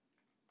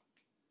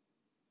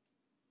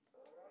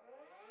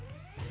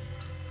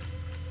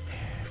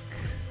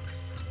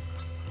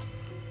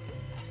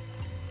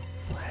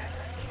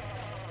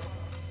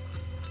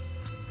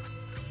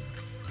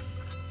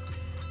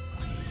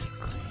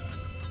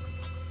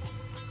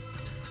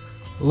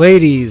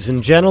Ladies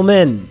and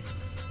gentlemen,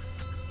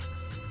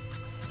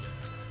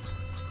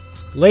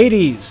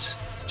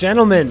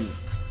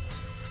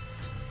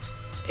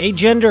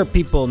 agender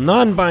people,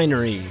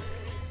 non-binary,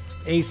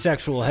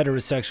 asexual,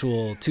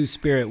 heterosexual,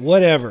 two-spirit,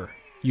 whatever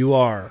you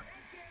are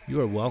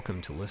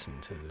welcome to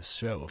listen to this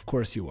show. Of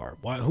course you are.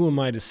 Who am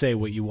I to say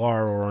what you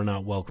are or are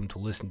not welcome to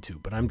listen to?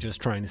 But I'm just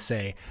trying to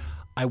say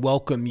I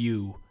welcome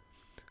you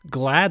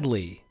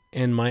gladly,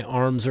 and my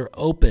arms are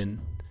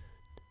open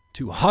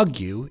to hug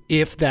you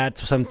if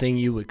that's something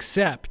you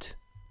accept,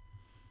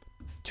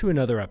 to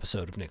another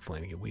episode of Nick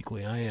Flanagan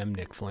Weekly. I am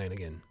Nick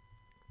Flanagan,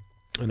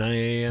 and I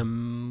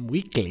am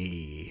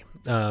weekly.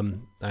 I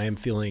am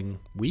feeling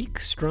weak,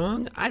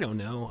 strong. I don't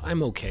know.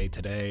 I'm okay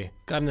today.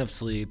 Got enough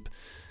sleep.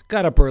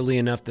 Got up early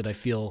enough that I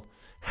feel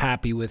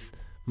happy with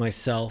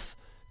myself.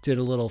 Did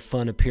a little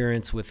fun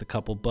appearance with a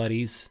couple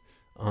buddies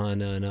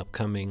on an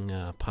upcoming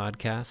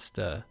podcast.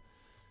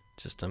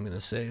 I'm going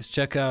to say is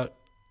check out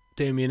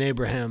Damian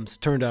Abrahams,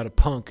 Turned Out a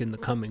Punk in the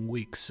coming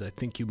weeks. I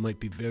think you might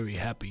be very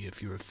happy if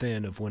you're a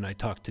fan of when I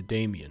talk to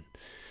Damian.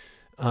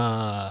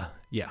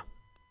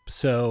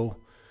 So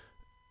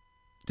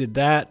did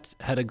that.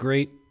 Had a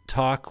great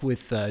talk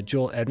with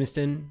Joel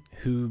Edmiston,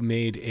 who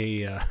made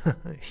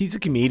he's a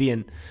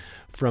comedian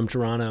from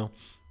Toronto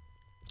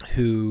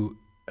who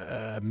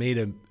made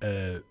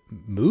a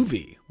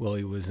movie while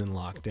he was in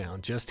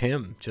lockdown. Just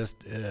him,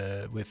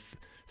 with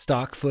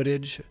stock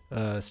footage,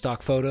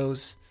 stock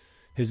photos,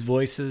 his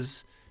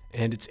voices,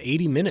 and it's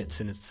 80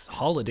 minutes, and it's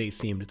holiday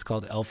themed. It's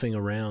called Elfing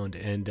Around,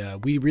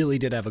 and we really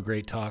did have a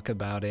great talk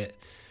about it.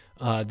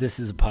 This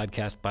is a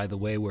podcast, by the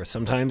way, where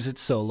sometimes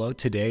it's solo.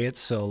 Today it's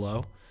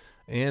solo,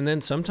 and then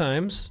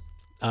sometimes,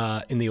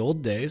 in the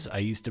old days, I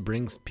used to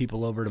bring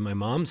people over to my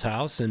mom's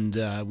house,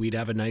 and we'd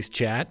have a nice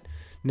chat.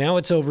 Now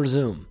it's over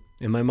Zoom,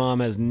 and my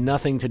mom has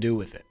nothing to do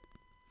with it,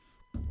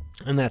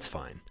 and that's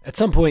fine. At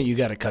some point, you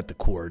got to cut the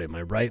cord, am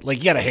I right? Like,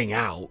 you got to hang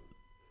out.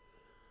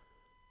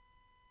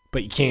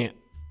 But you can't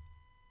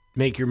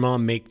make your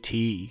mom make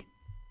tea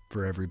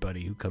for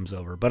everybody who comes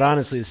over. But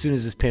honestly, as soon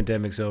as this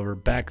pandemic's over,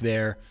 back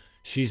there,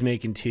 she's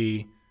making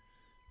tea.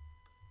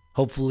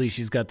 Hopefully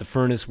she's got the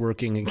furnace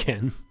working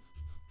again.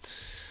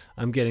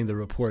 I'm getting the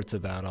reports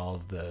about all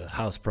of the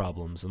house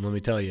problems. And let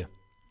me tell you,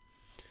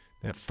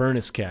 that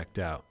furnace cacked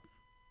out.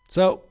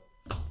 So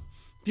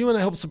if you want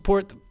to help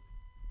support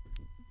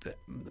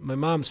my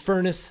mom's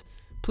furnace,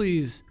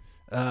 please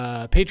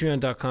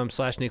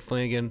patreon.com/Nick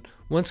Flanagan.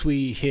 Once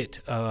we hit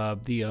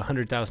the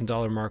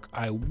 $100,000 mark,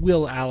 I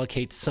will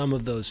allocate some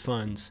of those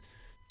funds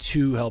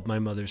to help my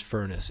mother's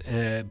furnace.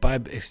 By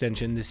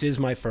extension, this is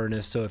my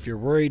furnace, so if you're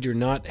worried you're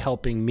not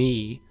helping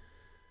me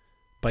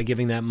by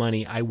giving that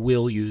money, I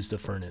will use the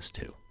furnace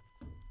too.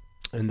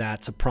 And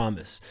that's a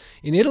promise.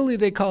 In Italy,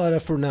 they call it a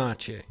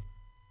fornace.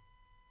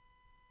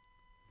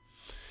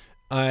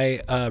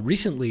 I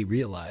recently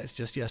realized,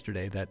 just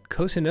yesterday, that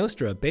Cosa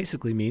Nostra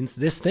basically means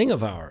this thing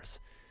of ours.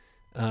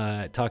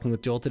 Talking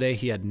with Joel today,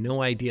 he had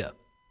no idea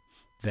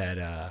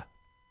that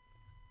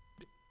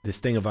this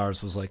thing of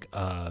ours was like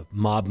a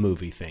mob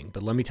movie thing.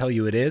 But let me tell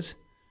you, it is,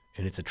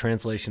 and it's a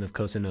translation of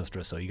Cosa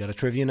Nostra. So you got a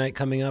trivia night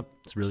coming up.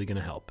 It's really going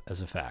to help, as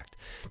a fact.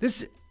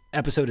 This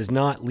episode is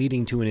not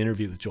leading to an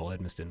interview with Joel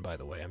Edmiston, by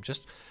the way. I'm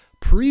just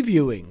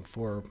previewing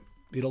for,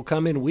 it'll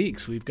come in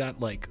weeks. We've got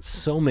like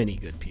so many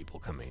good people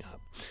coming up.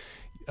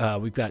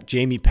 We've got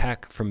Jamie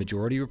Peck from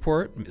Majority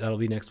Report. That'll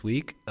be next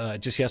week.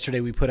 Just yesterday,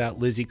 we put out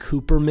Lizzie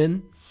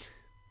Cooperman,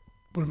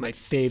 one of my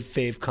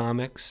fave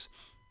comics,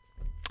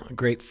 a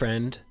great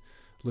friend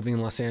living in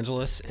Los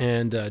Angeles.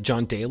 And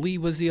John Daly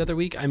was the other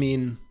week. I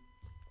mean,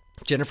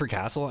 Jennifer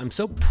Castle. I'm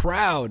so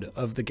proud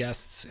of the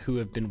guests who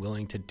have been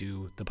willing to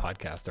do the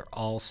podcast. They're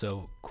all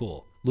so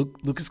cool.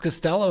 Lucas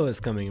Costello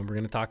is coming, and we're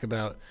going to talk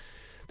about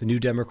the new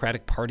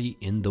Democratic Party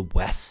in the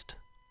West,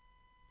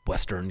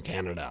 Western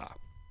Canada.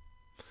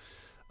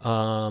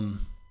 I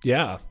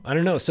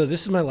don't know. So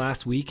this is my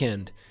last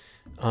weekend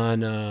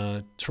on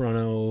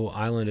Toronto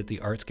Island at the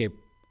Artscape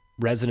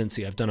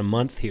residency. I've done a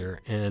month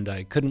here, and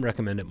I couldn't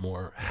recommend it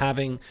more.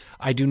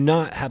 I do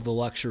not have the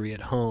luxury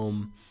at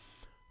home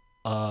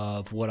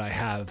of what I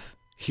have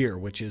here,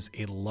 which is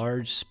a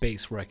large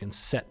space where I can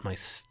set my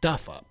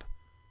stuff up.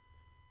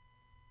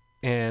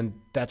 And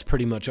that's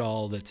pretty much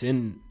all that's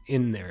in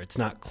there. It's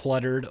not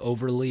cluttered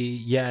overly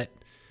yet.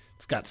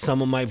 It's got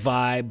some of my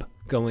vibe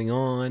going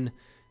on.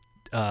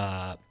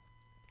 I've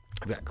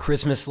got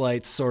Christmas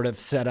lights sort of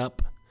set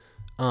up.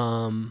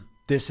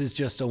 This is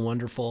just a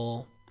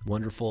wonderful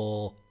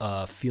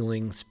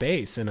feeling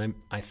space, and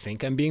I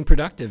think I'm being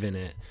productive in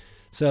it.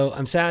 So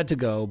I'm sad to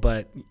go,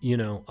 but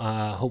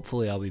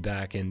hopefully I'll be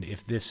back. And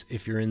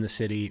if you're in the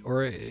city,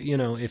 or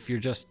if you're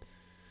just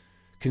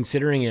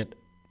considering it,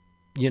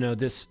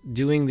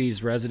 doing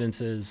these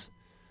residencies,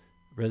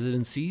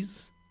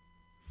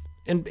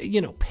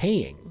 and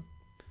paying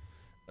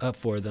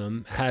for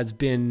them has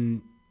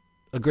been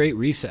a great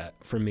reset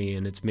for me,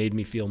 and it's made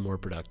me feel more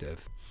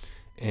productive.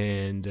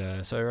 And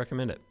so I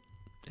recommend it.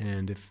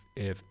 And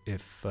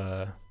if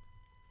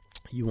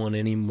you want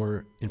any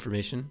more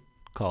information,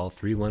 call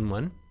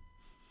 311.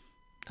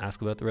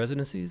 ask about the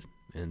residencies,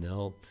 and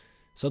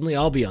suddenly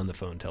I'll be on the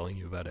phone telling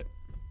you about it.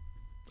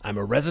 I'm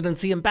a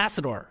residency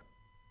ambassador.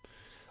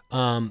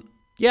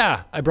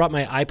 Yeah, I brought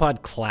my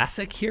iPod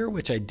Classic here,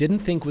 which I didn't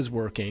think was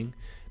working.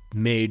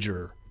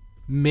 Major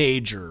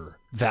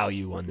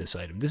value on this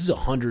item. This is a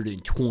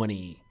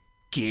 120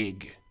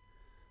 gig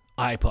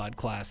iPod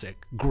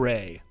Classic,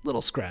 gray,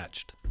 little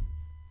scratched,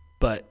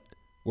 but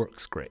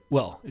works great.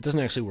 Well, it doesn't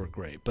actually work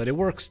great, but it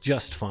works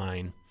just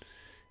fine.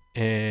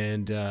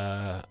 And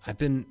I've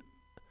been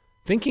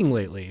thinking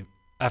lately,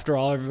 after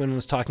all everyone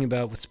was talking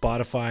about with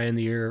Spotify and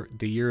the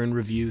year in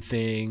review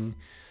thing,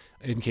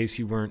 in case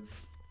you weren't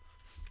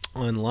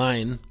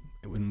online,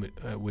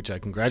 which I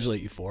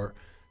congratulate you for,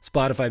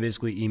 Spotify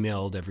basically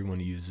emailed everyone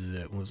who uses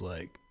it and was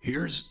like,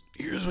 here's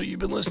what you've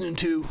been listening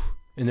to.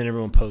 And then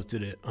everyone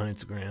posted it on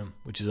Instagram,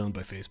 which is owned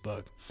by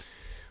Facebook,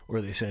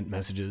 or they sent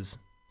messages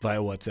via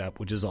WhatsApp,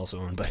 which is also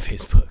owned by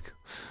Facebook,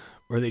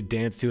 or they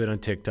danced to it on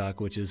TikTok,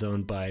 which is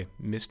owned by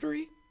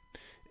Mystery.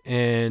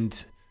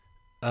 And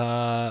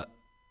Spotify's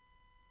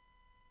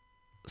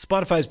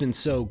been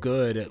so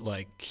good at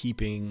like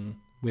keeping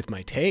with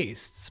my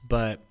tastes,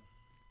 but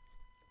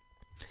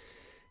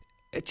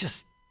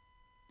it's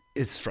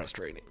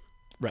frustrating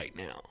right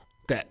now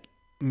that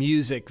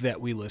music that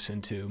we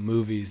listen to,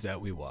 movies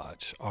that we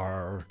watch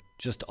are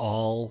just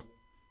all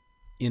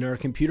in our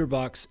computer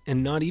box,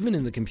 and not even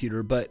in the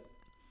computer, but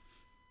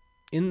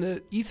in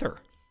the ether,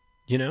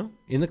 in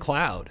the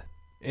cloud.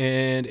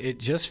 And it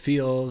just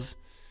feels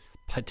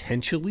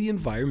potentially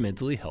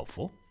environmentally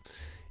helpful,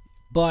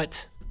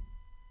 but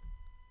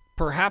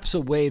perhaps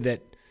a way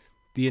that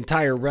the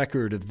entire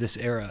record of this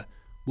era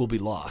will be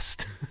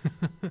lost.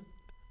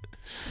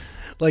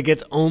 Like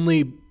it's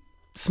only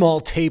small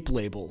tape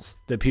labels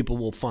that people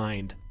will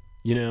find,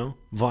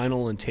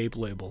 vinyl and tape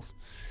labels.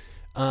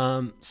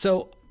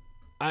 So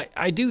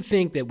I do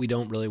think that we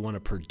don't really want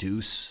to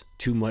produce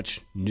too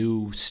much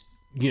new,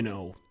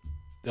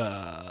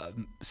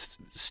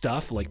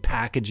 stuff like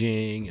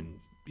packaging and,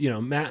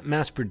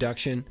 mass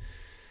production.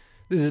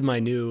 This is my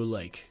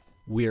new,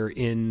 we're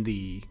in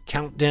the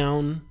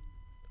countdown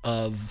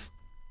of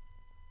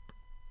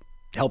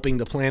helping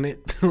the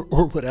planet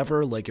or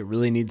whatever. Like it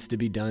really needs to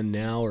be done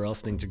now, or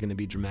else things are going to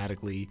be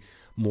dramatically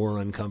more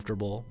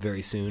uncomfortable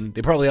very soon.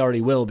 They probably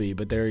already will be,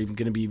 but they're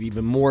going to be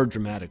even more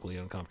dramatically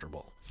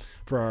uncomfortable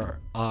for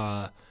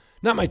our,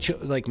 not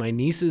my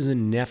nieces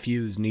and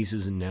nephews,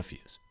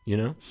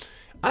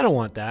 I don't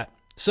want that.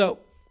 So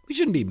we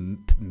shouldn't be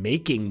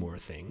making more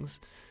things,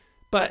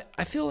 but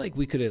I feel like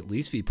we could at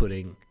least be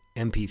putting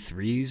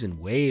MP3s and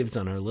waves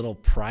on our little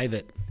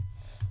private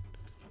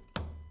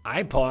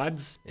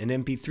iPods and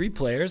MP3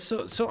 players.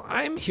 So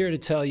I'm here to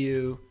tell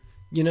you,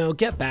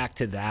 get back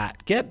to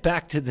that. Get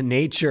back to the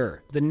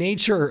nature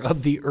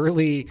of the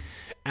early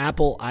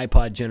Apple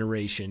iPod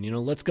generation.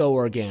 Let's go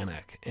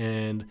organic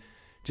and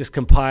just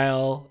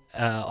compile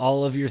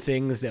all of your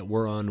things that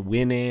were on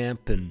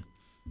Winamp and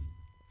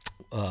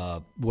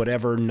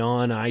whatever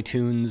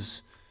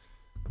non-iTunes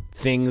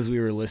things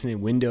we were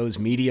listening, Windows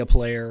Media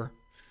Player.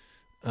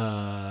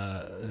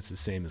 That's the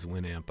same as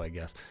Winamp, I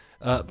guess.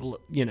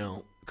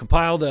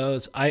 Compile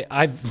those.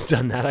 I've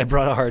done that. I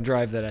brought a hard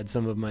drive that had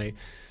some of my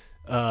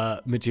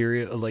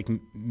material,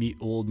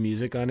 old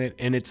music on it,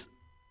 and it's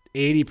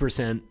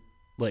 80%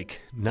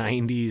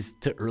 90s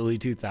to early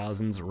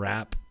 2000s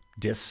rap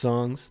diss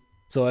songs.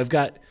 So I've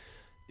got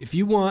the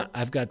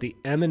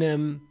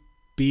Eminem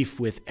beef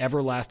with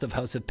Everlast of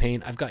House of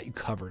Pain. I've got you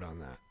covered on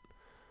that.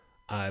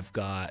 I've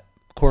got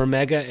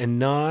Cormega and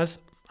Nas.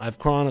 I've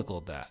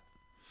chronicled that.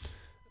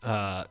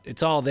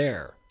 It's all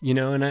there,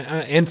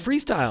 and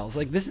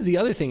freestyles. This is the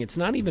other thing. It's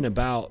not even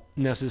about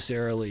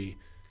necessarily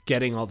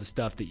getting all the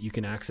stuff that you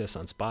can access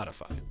on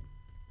Spotify.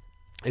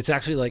 It's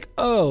actually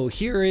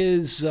here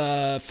is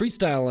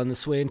freestyle on the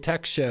Sway and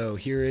Tech show.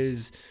 Here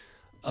is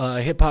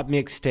a hip hop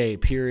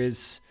mixtape. Here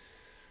is,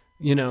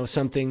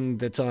 something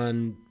that's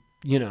on,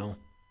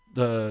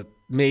 the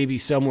maybe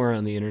somewhere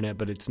on the internet,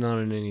 but it's not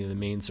on any of the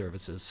main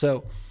services.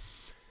 So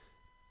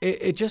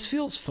it just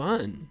feels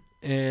fun.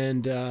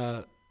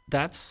 And,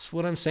 that's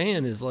what I'm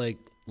saying is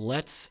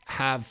let's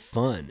have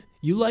fun.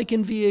 You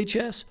liking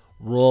VHS?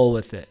 Roll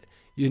with it.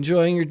 You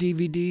enjoying your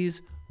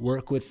DVDs?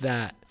 Work with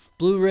that.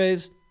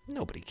 Blu-rays?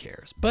 Nobody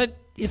cares. But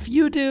if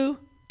you do,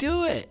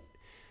 do it.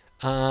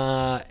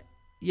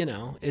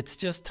 It's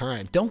just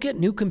time. Don't get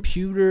new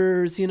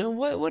computers.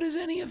 What is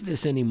any of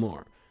this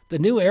anymore? The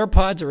new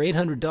AirPods are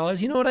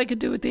 $800. You know what I could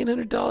do with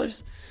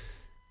 $800?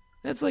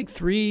 That's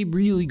 3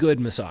 really good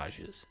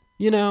massages.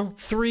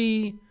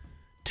 3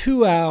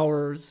 2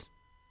 hours.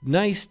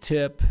 Nice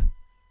tip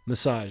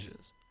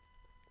massages.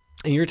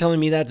 And you're telling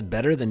me that's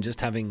better than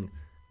just having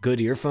good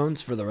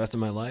earphones for the rest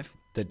of my life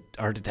that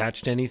aren't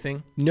attached to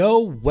anything? No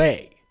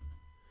way.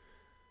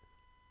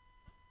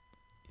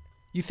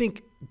 You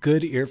think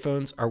good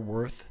earphones are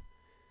worth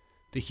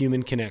the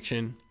human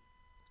connection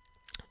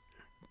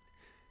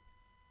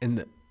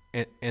and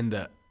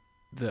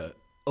the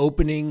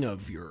opening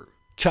of your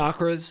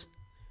chakras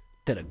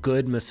that a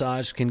good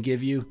massage can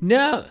give you?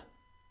 No.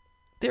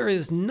 There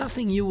is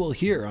nothing you will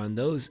hear on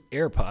those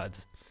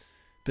AirPods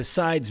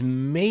besides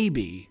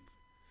maybe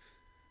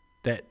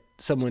that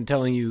someone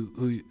telling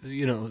you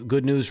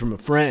good news from a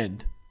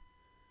friend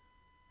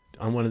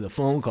on one of the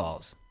phone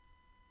calls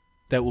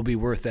that will be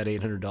worth that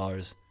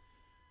 $800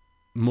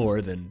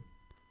 more than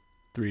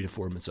 3 to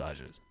 4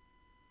 massages.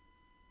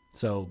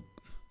 So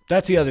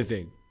that's the other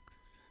thing.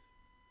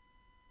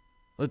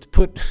 Let's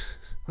put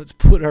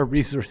our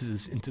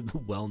resources into the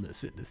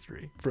wellness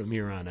industry from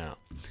here on out.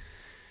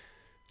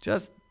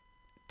 Just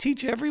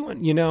teach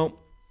everyone.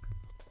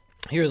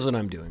 Here's what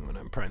I'm doing when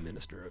I'm Prime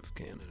Minister of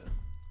Canada.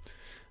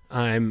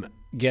 I'm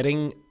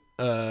getting,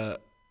 I'm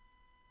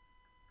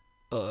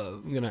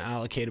going to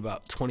allocate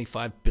about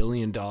 $25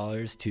 billion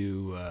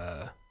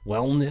to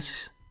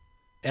wellness.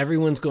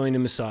 Everyone's going to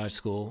massage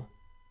school.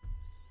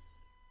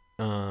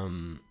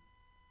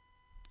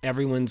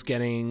 Everyone's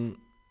getting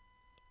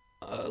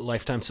a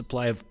lifetime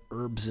supply of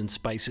herbs and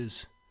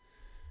spices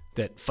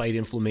that fight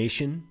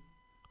inflammation.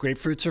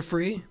 Grapefruits are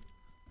free.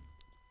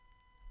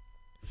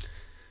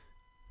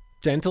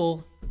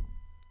 Dental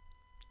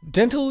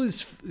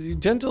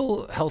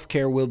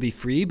healthcare will be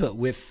free, but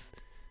with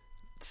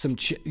some,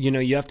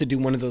 you have to do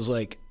one of those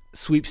like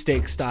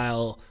sweepstakes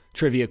style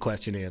trivia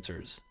question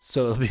answers.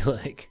 So it'll be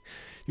like,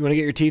 you want to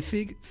get your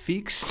teeth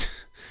fixed?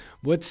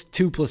 What's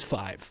 2 +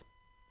 5?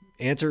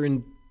 Answer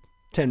in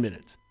 10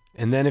 minutes.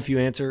 And then if you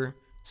answer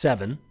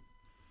 7,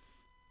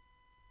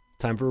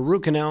 time for a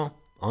root canal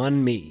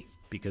on me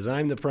because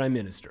I'm the Prime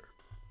Minister.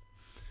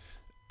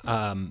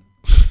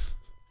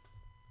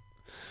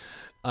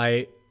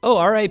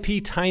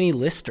 R.I.P. Tiny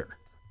Lister.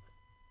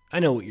 I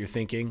know what you're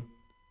thinking.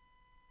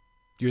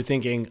 You're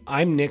thinking,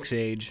 I'm Nick's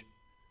age.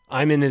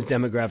 I'm in his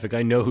demographic.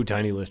 I know who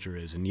Tiny Lister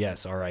is. And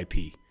yes,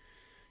 R.I.P.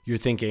 You're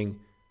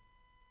thinking,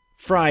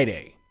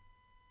 Friday,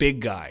 big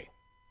guy,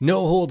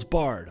 No Holds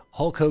Barred,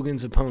 Hulk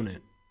Hogan's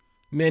opponent,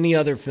 many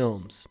other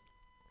films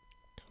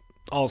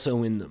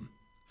also in them.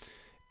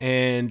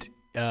 And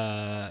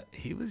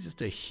he was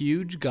just a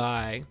huge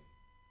guy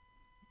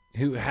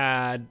who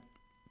had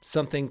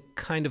something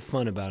kind of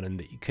fun about him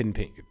that you couldn't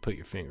put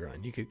your finger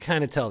on. You could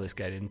kind of tell this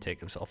guy didn't take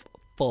himself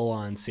full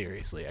on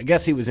seriously. I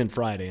guess he was in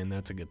Friday, and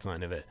that's a good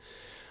sign of it.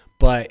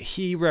 But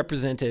he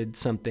represented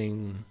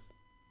something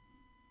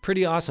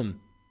pretty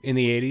awesome in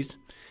the 80s.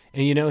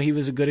 And, he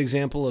was a good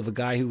example of a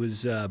guy who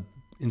was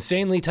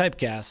insanely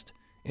typecast,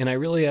 and I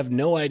really have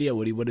no idea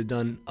what he would have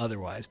done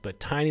otherwise. But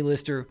Tiny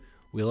Lister,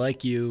 we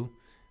like you.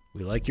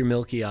 We like your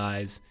milky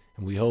eyes,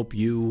 and we hope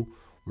you,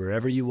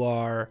 wherever you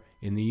are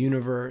in the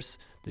universe,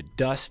 the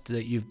dust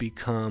that you've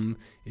become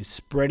is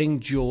spreading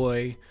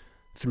joy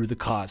through the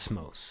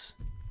cosmos.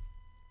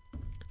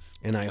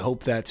 And I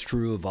hope that's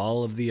true of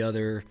all of the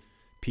other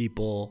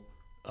people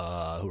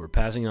who are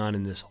passing on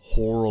in this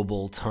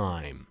horrible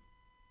time.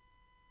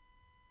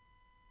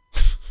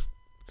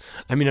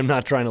 I mean, I'm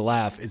not trying to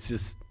laugh.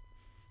 It's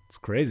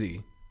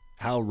crazy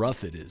how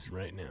rough it is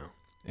right now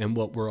and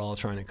what we're all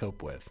trying to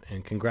cope with.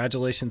 And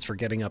congratulations for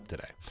getting up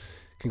today.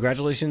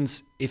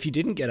 Congratulations if you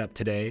didn't get up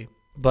today,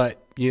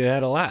 but you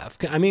had a laugh.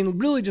 I mean,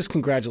 really just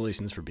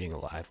congratulations for being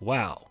alive.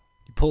 Wow.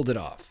 You pulled it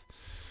off.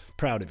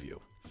 Proud of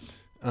you.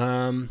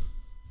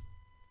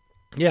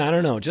 Yeah, I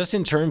don't know. Just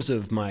in terms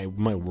of my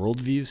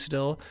worldview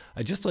still,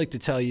 I just like to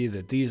tell you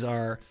that these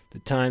are the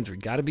times we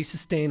got to be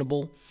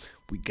sustainable.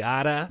 We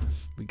gotta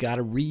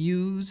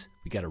reuse.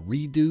 We gotta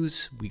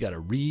reduce. We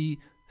gotta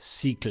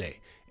recycle.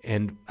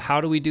 And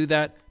how do we do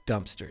that?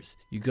 Dumpsters.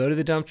 You go to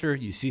the dumpster.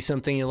 You see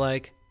something you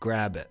like,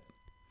 grab it.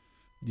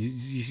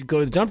 You go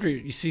to the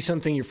dumpster. You see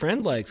something your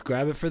friend likes,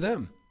 grab it for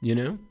them.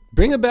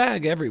 Bring a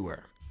bag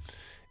everywhere.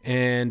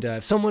 And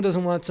if someone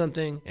doesn't want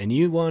something and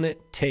you want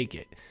it, take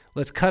it.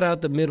 Let's cut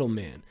out the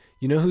middleman.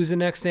 You know who's the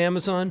next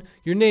Amazon?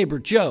 Your neighbor,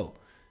 Joe.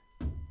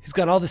 He's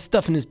got all this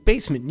stuff in his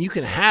basement, and you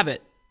can have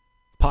it,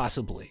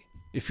 possibly,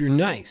 if you're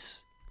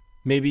nice.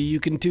 Maybe you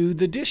can do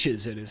the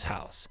dishes at his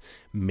house.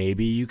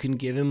 Maybe you can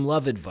give him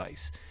love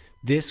advice.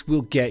 This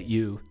will get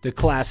you the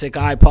classic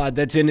iPod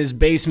that's in his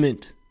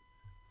basement.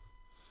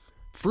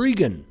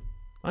 Freegan.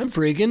 I'm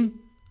Freegan.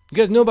 You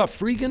guys know about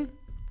Freegan?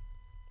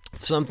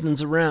 If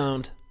something's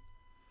around,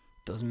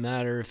 doesn't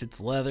matter if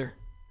it's leather.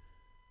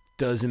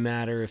 Doesn't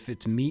matter if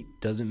it's meat.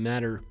 Doesn't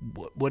matter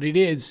what it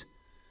is.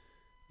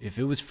 If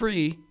it was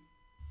free,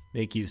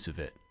 make use of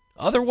it.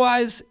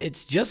 Otherwise,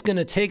 it's just going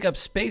to take up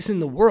space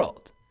in the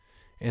world.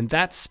 And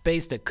that's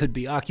space that could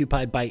be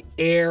occupied by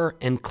air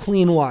and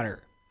clean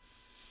water.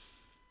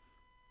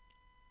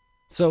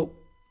 So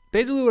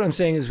basically what I'm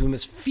saying is we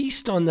must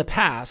feast on the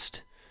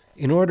past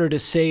in order to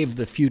save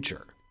the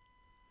future.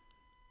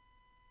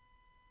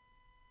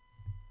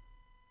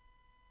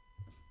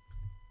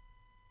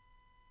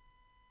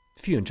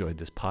 If you enjoyed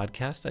this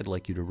podcast, I'd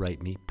like you to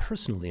write me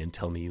personally and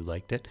tell me you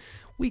liked it.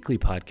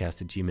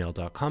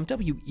 weeklypodcast@gmail.com,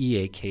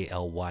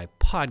 WEAKLY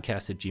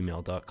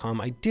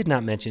podcast@gmail.com. I did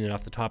not mention it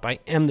off the top. I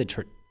am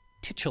the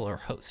titular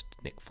host,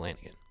 Nick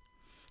Flanagan.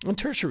 And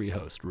tertiary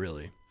host,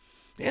 really.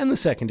 And the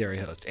secondary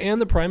host. And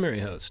the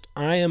primary host.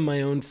 I am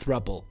my own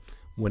throuple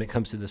when it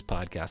comes to this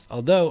podcast.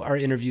 Although our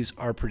interviews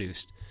are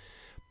produced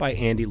by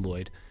Andy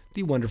Lloyd,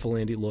 the wonderful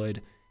Andy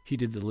Lloyd. He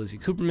did the Lizzie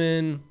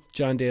Cooperman,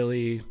 John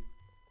Daly,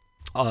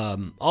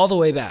 all the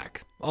way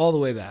back.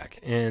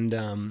 And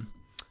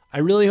I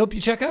really hope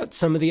you check out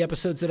some of the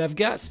episodes that I've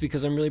guessed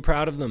because I'm really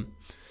proud of them.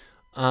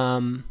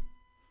 And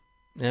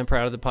I'm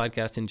proud of the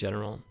podcast in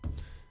general.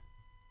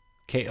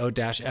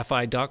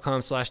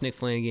 ko-fi.com/Nick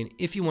Flanagan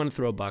if you want to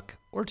throw a buck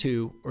or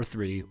two or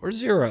three or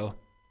zero,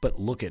 but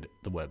look at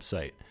the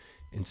website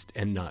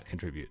and not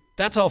contribute.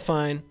 That's all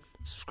fine.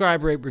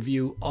 Subscribe, rate,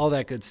 review, all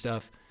that good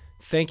stuff.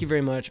 Thank you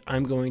very much.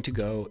 I'm going to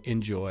go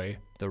enjoy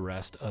the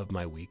rest of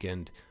my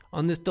weekend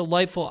on this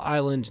delightful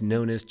island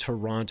known as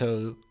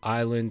Toronto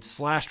Island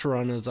 /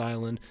 Toronto's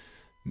Island.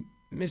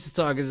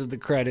 Mississaugas of the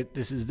credit.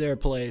 This is their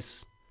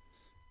place.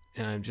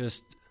 And I'm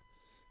just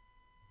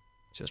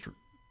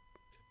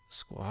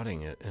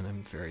squatting it, and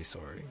I'm very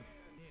sorry.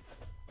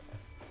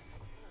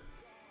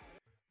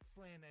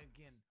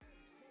 Flanagan.